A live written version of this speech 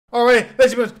Alright,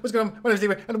 ladies and gentlemen, what's going on? My name is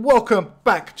Leeroy, and welcome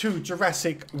back to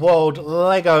Jurassic World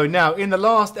Lego. Now, in the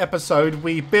last episode,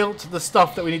 we built the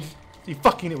stuff that we needed. You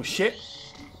fucking little shit.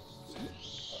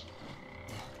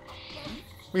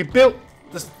 We built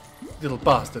this little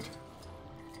bastard.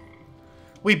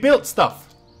 We built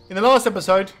stuff. In the last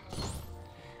episode,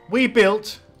 we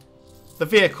built the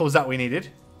vehicles that we needed.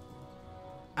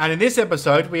 And in this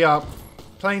episode, we are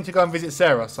planning to go and visit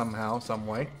Sarah somehow, some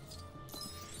way.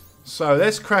 So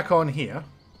let's crack on here.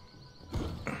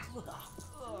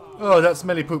 Oh, that's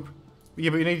smelly poop.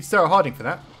 Yeah, but you need Sarah Harding for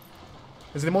that.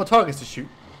 Is there more targets to shoot?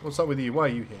 What's up with you? Why are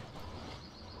you here?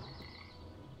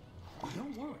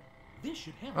 Don't worry. This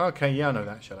should help. Okay, yeah, I know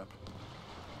that. Shut up.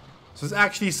 So there's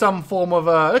actually some form of...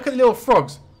 look at the little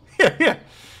frogs. Yeah, yeah.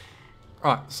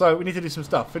 Alright, so we need to do some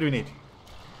stuff. What do we need?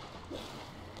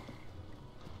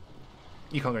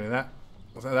 You can't go into that.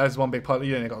 That's one big part.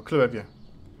 You ain't got a clue, have you?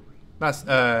 That's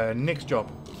Nick's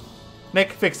job.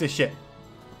 Nick, fix this shit.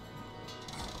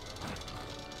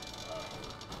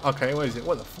 Okay, what is it?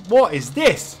 What is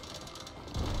this?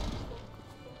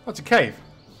 That's a cave.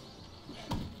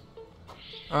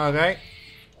 Okay.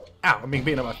 Ow, I'm being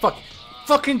beaten up by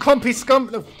fucking clumpy scum.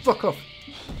 No, fuck off.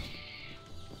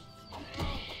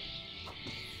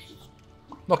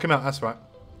 Knock him out, that's right.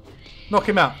 Knock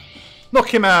him out.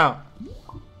 Knock him out.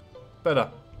 Better.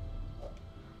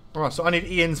 Alright, so I need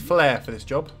Ian's flair for this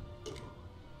job.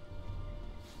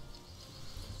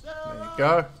 There you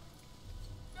go.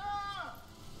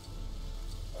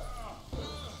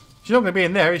 She's not going to be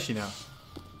in there, is she now?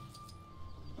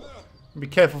 Be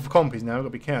careful for compies now, we've got to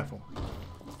be careful.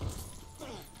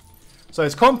 So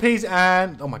it's compies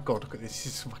and... Oh my god, look at this.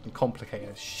 This is fucking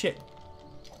complicated as shit.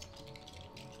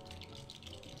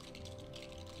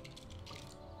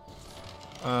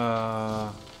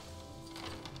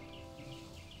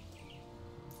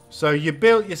 So you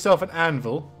built yourself an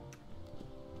anvil.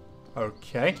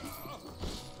 Okay.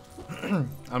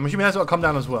 I'm assuming that's what will come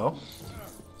down as well.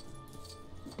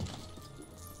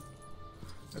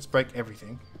 Let's break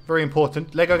everything. Very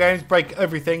important. Lego games, break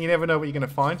everything. You never know what you're going to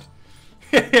find.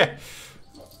 Yeah.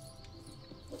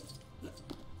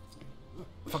 What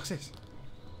the fuck's this?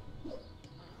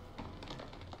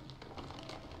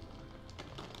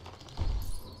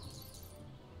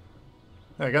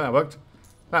 There we go, that worked.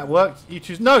 That worked. You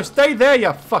choose. No, stay there,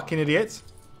 you fucking idiots.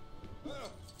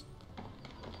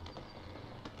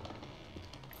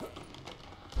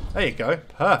 There you go.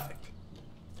 Perfect.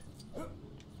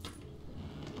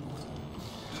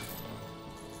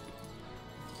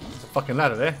 There's a fucking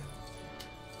ladder there.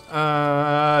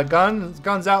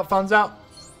 Guns out, funds out.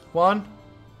 1,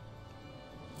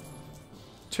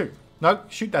 2. No,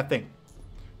 shoot that thing.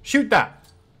 Shoot that.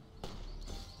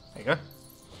 There you go.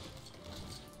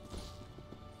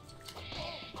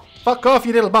 Fuck off,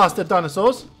 you little bastard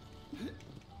dinosaurs.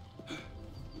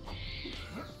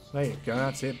 There you go,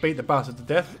 that's it. Beat the bastard to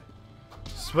death.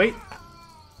 Sweet.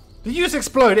 Did you just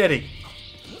explode, Eddie?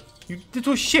 You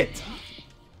little shit.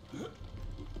 I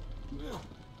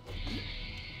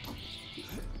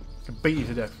can beat you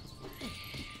to death.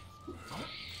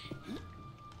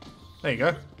 There you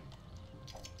go.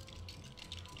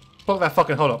 Block that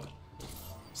fucking hole up.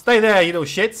 Stay there, you little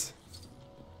shits.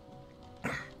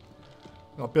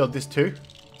 I'll build this too.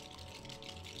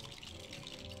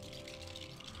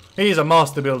 He's a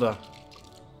master builder.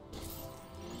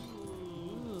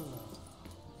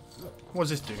 What does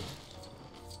this do?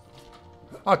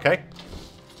 Okay.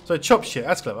 So chop shit.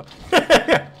 That's clever.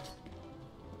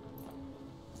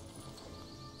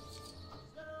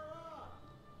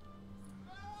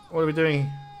 What are we doing?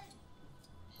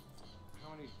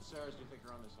 How many Sarahs do you think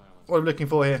are on this island? What are we looking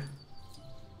for here?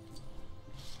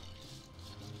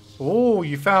 Oh,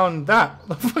 you found that.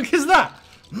 What the fuck is that?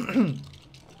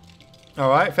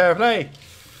 Alright, fair play.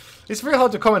 It's very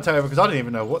hard to commentate over because I didn't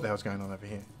even know what the hell's going on over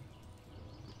here.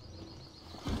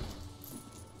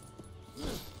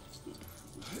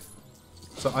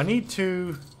 So I need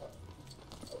to...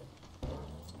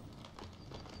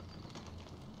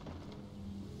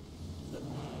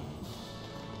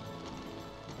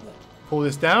 pull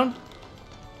this down.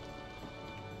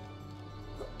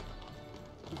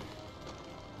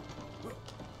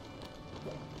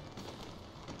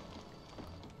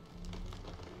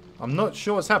 I'm not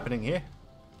sure what's happening here.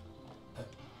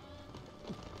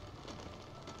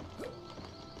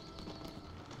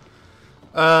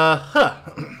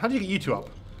 How do you get you two up?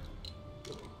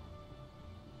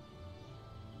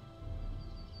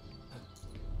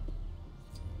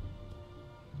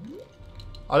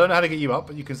 I don't know how to get you up,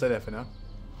 but you can stay there for now.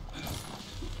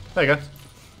 There you go.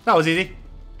 That was easy.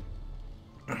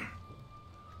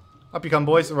 Up you come,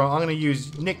 boys. Right, I'm going to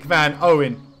use Nick Van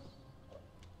Owen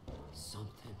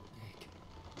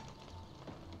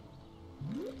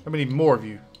And we need more of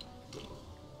you.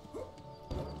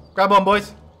 Grab on,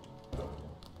 boys.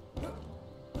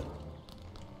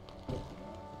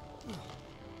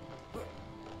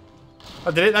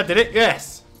 I did it, I did it,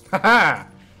 yes! Haha!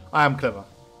 I am clever.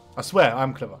 I swear, I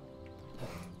am clever.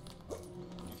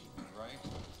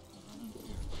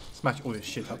 Smash all this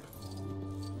shit up.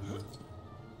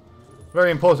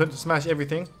 Very important to smash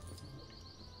everything.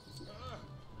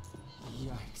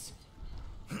 Yikes.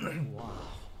 Wow.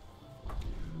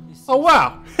 Oh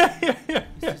wow!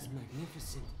 This is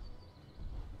magnificent.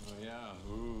 Oh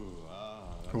yeah. Ooh,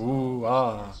 ah. That's Ooh, all.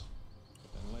 ah.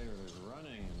 But then later there's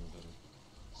running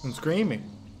And screaming.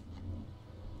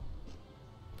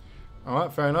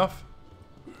 Alright, fair enough.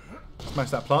 Smash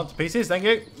that plant to pieces, thank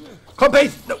you.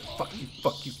 Copies! No, fuck you,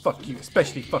 fuck you, fuck you.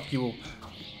 Especially fuck you all.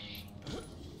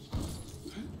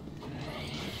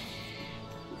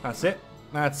 That's it.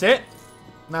 That's it.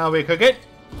 Now we cook it.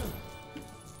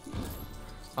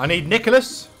 I need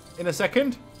Nicholas in a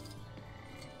second.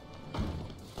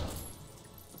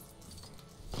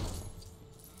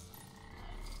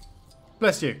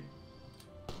 Bless you.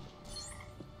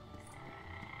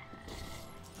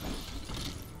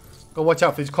 Gotta watch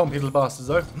out for these compy little bastards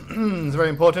though. It's very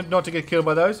important not to get killed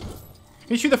by those. Can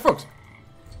you shoot the frogs?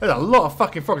 There's a lot of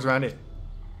fucking frogs around here.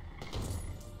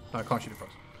 No, I can't shoot the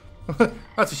frogs.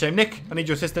 That's a shame. Nick, I need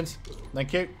your assistance.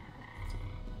 Thank you.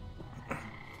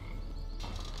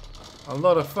 A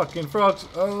lot of fucking frogs.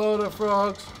 A lot of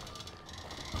frogs.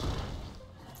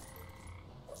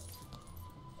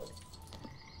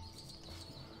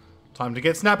 Time to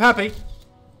get snap happy.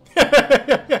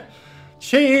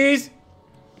 Cheese.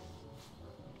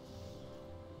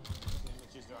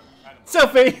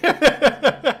 Selfie.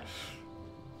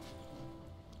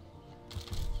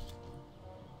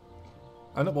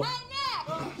 I know what.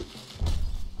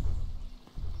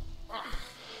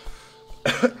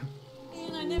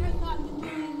 And I never thought in a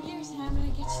million years that I'm gonna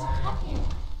get you to come here.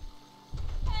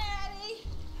 Daddy!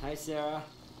 Hi, Sarah.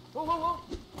 Whoa, whoa, whoa.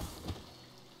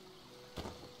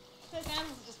 Those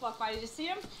animals just walked by. Did you see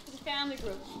them? It's a family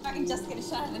group. If I can just get a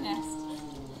shot of the nest.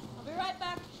 I'll be right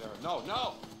back. Sarah, no,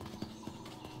 no.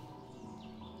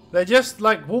 They're just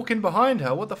like walking behind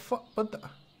her. What the fuck? What the?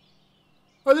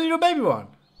 Oh, the little baby one.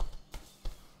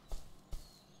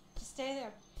 Just stay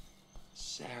there.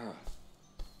 Sarah.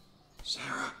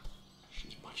 Sarah.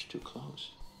 She's much too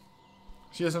close.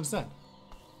 She doesn't understand.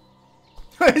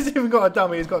 He's even got a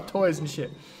dummy. He's got toys and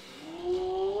shit.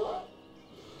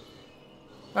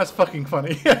 That's fucking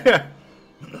funny.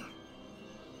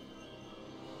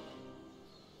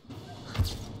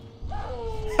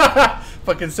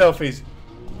 Fucking selfies.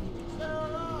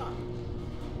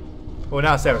 Well,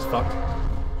 now Sarah's fucked.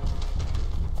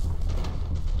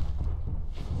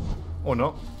 Or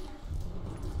not.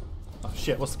 Oh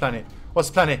shit, what's the plan here? What's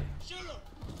the plan here?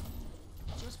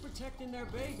 Just protecting their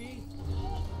baby.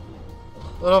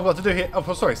 What have I got to do here?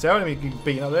 Oh, sorry, Sarah. Let me get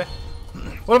beaten up there.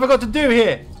 What have I got to do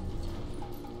here?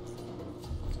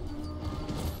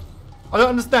 I don't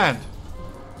understand.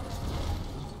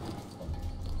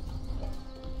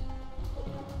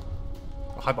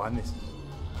 I'll hide behind this.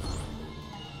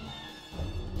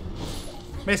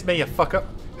 Miss me, you fucker.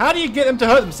 How do you get them to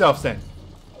hurt themselves then?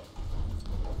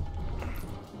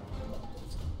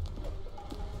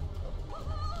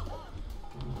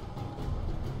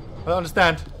 I don't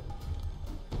understand.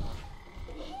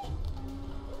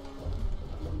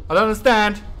 I don't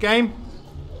understand. Game.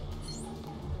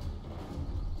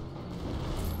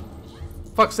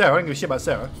 Fuck Sarah. I don't give a shit about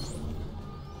Sarah.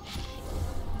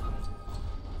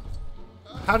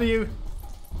 How do you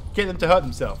get them to hurt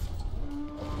themselves?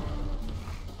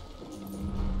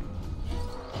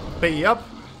 Beat you up?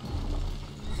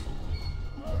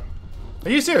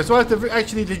 Are you serious? Do I have to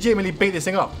actually legitimately beat this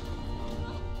thing up?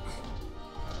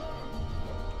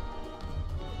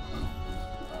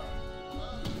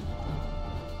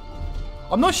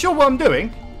 I'm not sure what I'm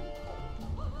doing.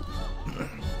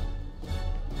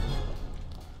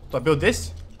 Do I build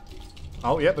this?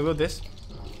 Oh, yep, I build this.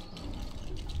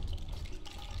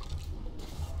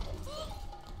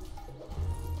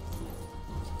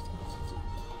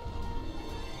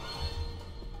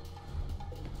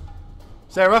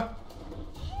 Sarah?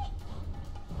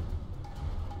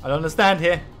 I don't understand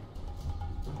here.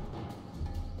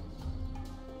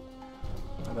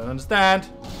 I don't understand.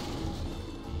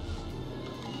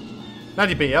 Now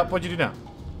you beat it up. What'd you do now?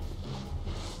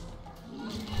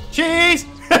 Cheese!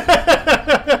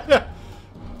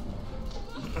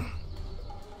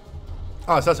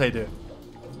 Oh, so that's how you do it.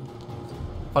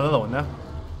 Find another one now.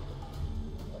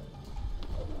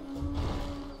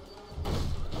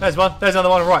 There's one. There's another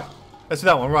one. Right. Let's do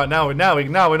that one. Right now we know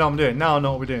what I'm doing. Now I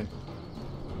know what we're doing.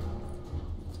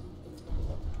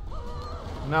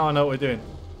 Now I know what we're doing.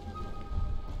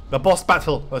 The boss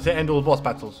battle. Let's end all boss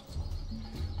battles.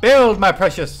 Build, my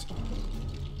precious.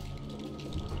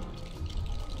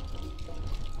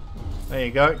 There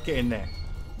you go. Get in there.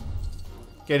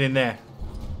 Get in there.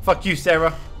 Fuck you,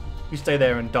 Sarah. You stay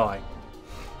there and die.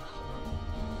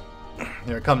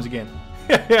 There it comes again.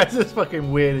 Yeah, it's just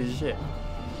fucking weird as shit.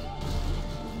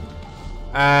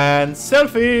 And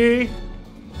selfie.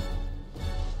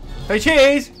 Hey,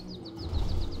 cheese.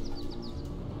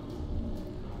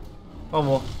 One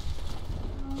more.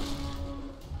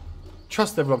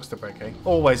 Trust the logs to break, eh?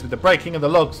 Always with the breaking of the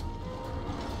logs.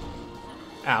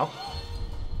 Ow.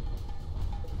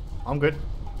 I'm good.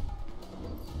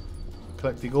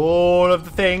 Collecting all of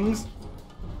the things.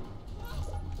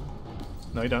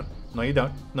 No, you don't. No, you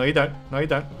don't. No, you don't. No, you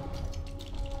don't.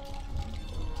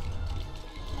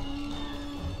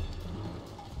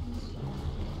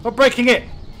 Not breaking it.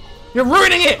 You're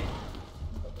ruining it.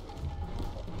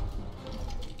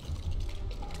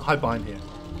 Hide behind here.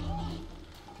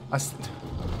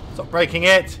 Stop breaking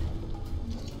it.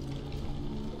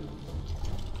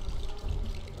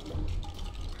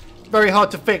 It's very hard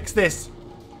to fix this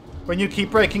when you keep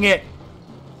breaking it.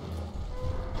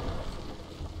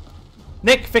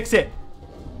 Nick, fix it.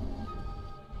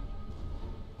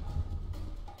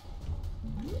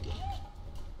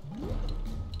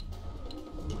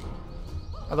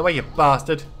 Out of the way, you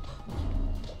bastard.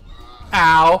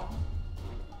 Ow.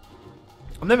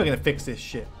 I'm never going to fix this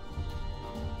shit.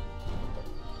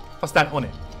 I'll stand on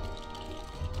it.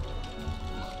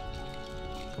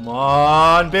 Come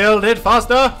on, build it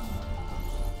faster.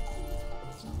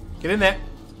 Get in there.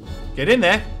 Get in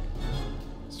there.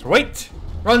 Sweet.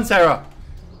 Run, Sarah.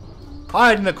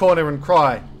 Hide in the corner and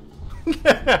cry. It's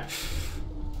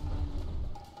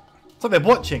like they're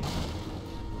watching.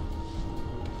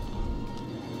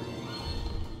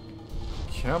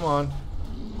 Come on.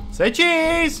 Say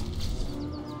cheese!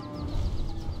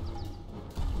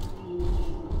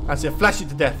 That's it. Flash it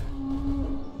to death.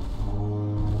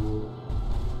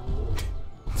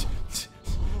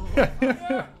 Fire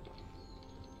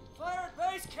at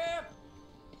base camp!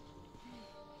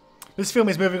 This film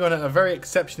is moving on at a very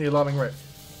exceptionally alarming rate.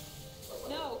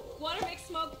 No, water makes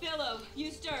smoke billow.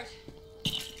 Use dirt.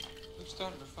 Who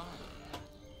started the fire?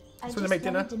 I So just they make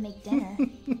dinner? wanted to make dinner.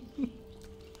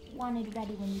 Wanted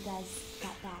ready when you guys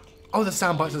got back. Oh, the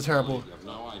sound bites are terrible. You have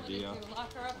no idea.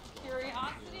 Lock her up for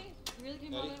curiosity. You really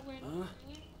can moment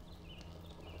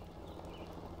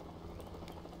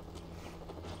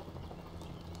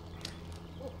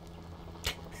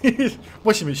when.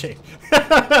 Washing machine.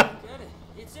 Get it?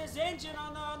 It says engine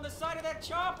on the side of that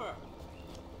chopper.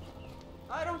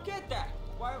 I don't get that.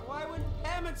 Why would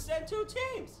Hammond send 2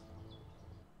 teams?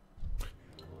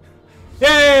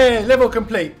 Yay! Level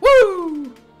complete.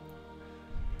 Woo!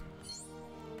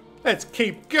 Let's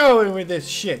keep going with this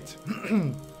shit.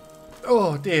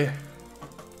 Oh dear.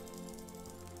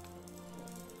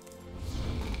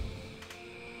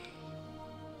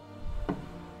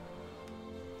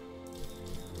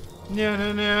 No,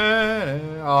 no,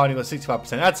 no. Oh, I only got 65%.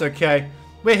 That's okay.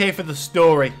 We're here for the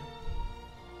story.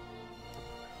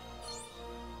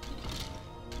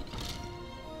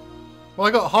 Well,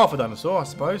 I got half a dinosaur, I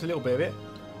suppose. A little bit of it.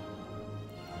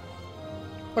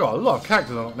 I got a lot of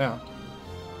characters on it now.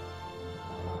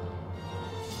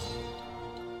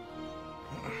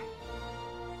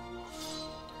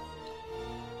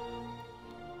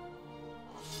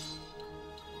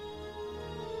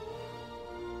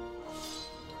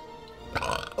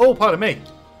 Oh, pardon me.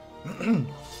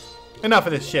 Enough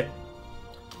of this shit.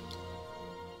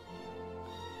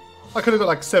 I could have got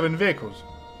like 7 vehicles.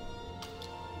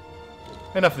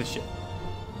 Enough of this shit.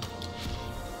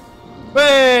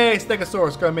 Hey,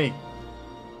 Stegosaurus, go me.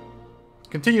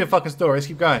 Continue the fucking story. Let's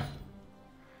keep going.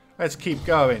 Let's keep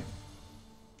going.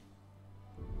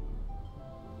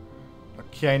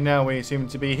 Okay, now we seem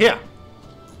to be here.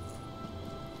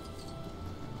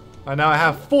 And now I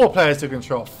have 4 players to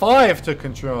control. 5 to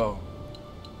control.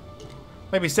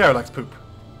 Maybe Sarah likes poop.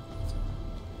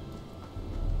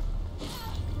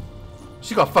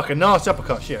 She got a fucking nasty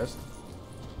uppercut, she has.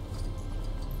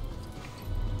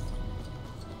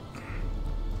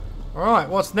 Alright,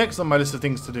 what's next on my list of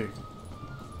things to do?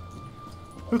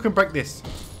 Who can break this?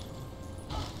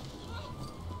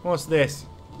 What's this?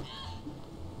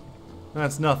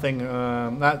 That's nothing.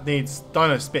 That needs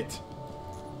dino spit.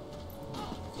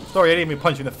 Sorry, I didn't even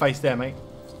punch you in the face there, mate.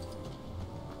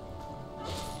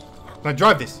 Can I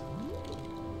drive this?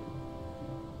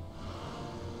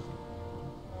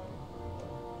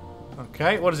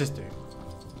 Okay, what does this do?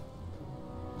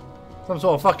 Some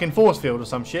sort of fucking force field or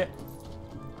some shit.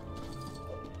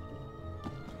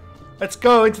 Let's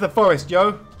go into the forest,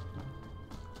 yo.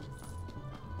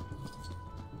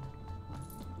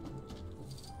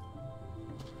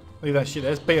 Leave that shit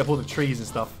there. Let's beat up all the trees and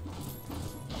stuff.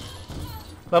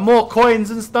 The more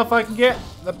coins and stuff I can get,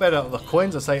 the better. The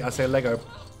coins, I say Lego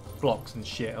blocks and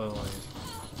shit. Otherwise,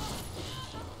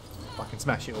 fucking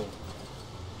smash it all.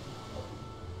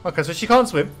 Okay, so she can't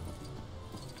swim.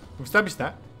 We've established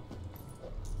that.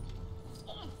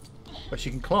 But she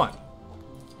can climb.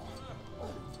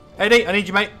 Eddie, I need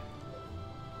you, mate.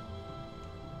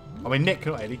 I mean Nick,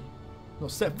 not Eddie.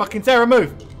 Not fucking Sarah,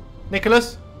 move.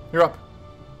 Nicholas, you're up.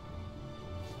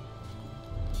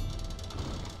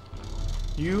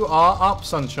 You are up,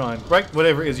 sunshine. Break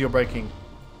whatever it is you're breaking.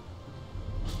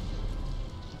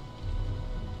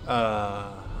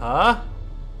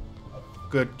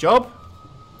 Good job.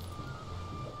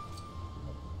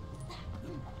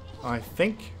 I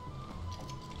think.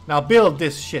 Now build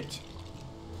this shit.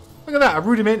 Look at that, a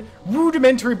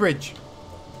rudimentary bridge.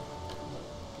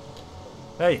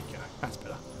 There you go. That's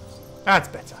better. That's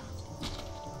better.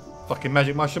 Fucking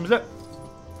magic mushrooms, look.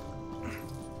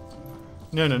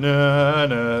 No.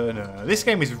 This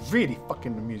game is really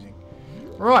fucking amusing.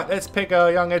 Right, let's pick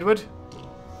young Edward.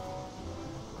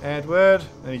 Edward,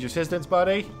 I need your assistance,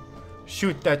 buddy.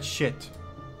 Shoot that shit.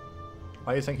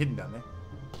 Oh, there's something hidden down there.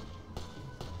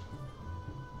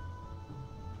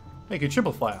 Make a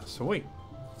triple fire. Sweet.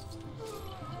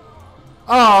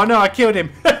 Oh no, I killed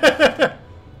him. There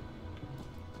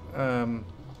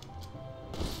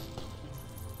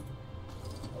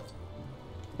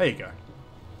you go.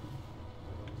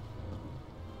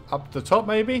 Up the top,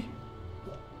 maybe?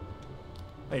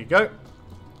 There you go.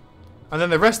 And then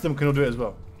the rest of them can all do it as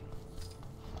well.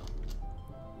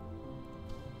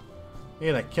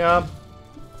 Here they come.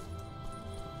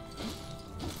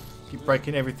 Keep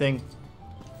breaking everything.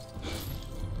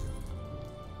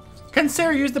 Can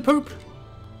Sarah use the poop?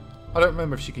 I don't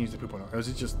remember if she can use the poop or not. Or is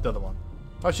it just the other one?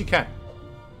 Oh, she can.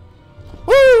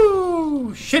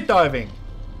 Woo! Shit diving.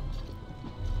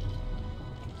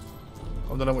 I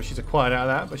don't know what she's acquired out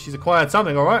of that, but she's acquired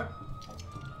something, alright?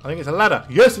 I think it's a ladder.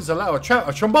 Yes, it's a ladder. A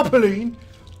trampoline.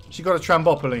 She got a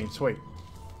trampoline. Sweet.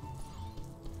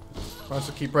 Right,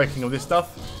 so keep breaking all this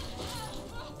stuff.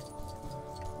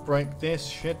 Break this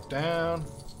shit down.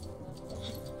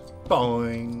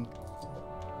 Boing.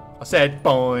 I said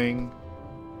boing.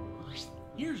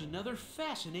 Here's another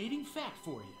fascinating fact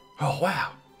for you. Oh,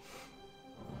 wow.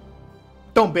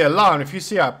 Don't be alarmed if you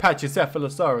see our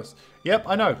Pachycephalosaurus. Yep,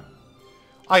 I know.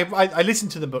 I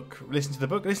listened to the book. Listened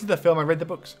to the film, I read the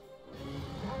books.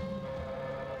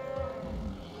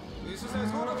 This is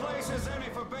as good a place as any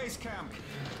for base camp.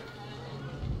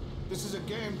 This is a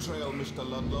game trail, Mr.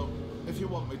 Ludlow. If you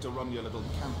want me to run your little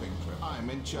camping trip, I'm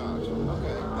in charge.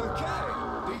 Okay?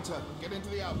 Okay. Dita, get into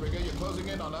the outrigger. You're closing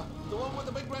in on her. The one with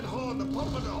the big red horn, the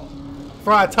pompadour.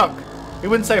 Friar Tuck. We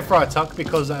wouldn't say Friar Tuck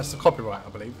because that's the copyright, I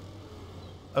believe.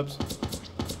 Oops.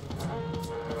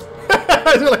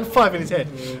 He's got like 5 in his head.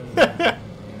 Those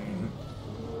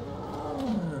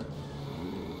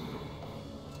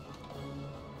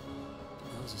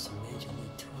are some major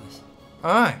league toys.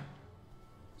 Aye.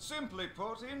 Simply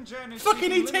put, InGen is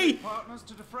Fucking seeking ET. limited partners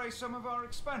to defray some of our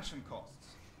expansion costs.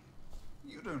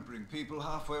 You don't bring people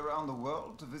halfway around the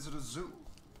world to visit a zoo.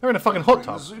 They're in a fucking hot Bring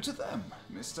the tub. zoo to them.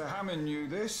 Mr. Hammond knew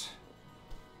this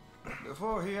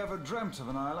before he ever dreamt of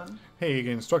an island. He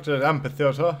constructed an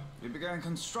amphitheater. He began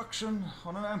construction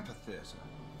on an amphitheater.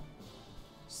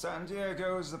 San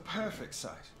Diego is the perfect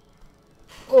site.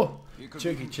 Oh, He could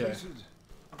cheeky be chair. completed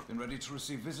and ready to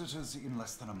receive visitors in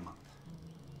less than a month.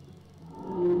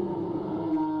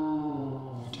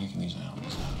 We're taking these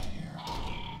animals out of here.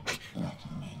 Back to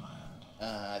the mainland.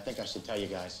 I think I should tell you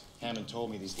guys. Hammond told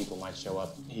me these people might show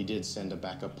up. He did send a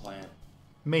backup plan.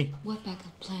 Me. What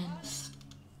backup plan?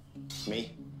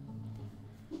 Me?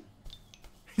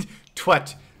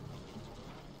 Twat.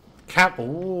 Cap.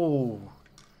 Ooh.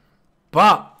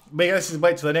 But let's just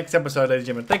wait till the next episode, ladies and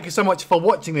gentlemen. Thank you so much for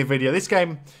watching the video. This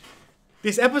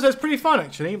episode's pretty fun,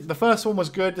 actually. The first one was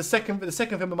good. The second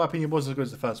film, in my opinion, wasn't as good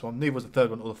as the first one. Neither was the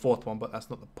third one or the fourth one, but that's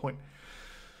not the point.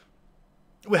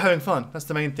 We're having fun. That's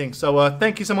the main thing. So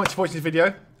thank you so much for watching this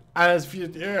video. As if you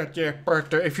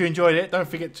enjoyed it, don't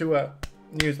forget to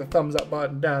use the thumbs up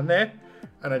button down there.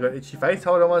 And I got itchy face.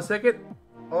 Hold on 1 second.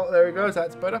 Oh, there it goes.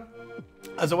 That's better.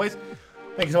 As always,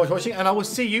 thank you so much for watching, and I will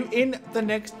see you in the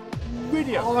next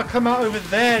video. Oh, I come out over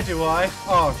there, do I?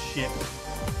 Oh shit!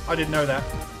 I didn't know that.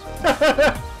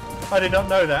 I did not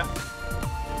know that.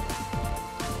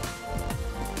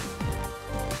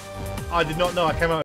 I did not know I came out.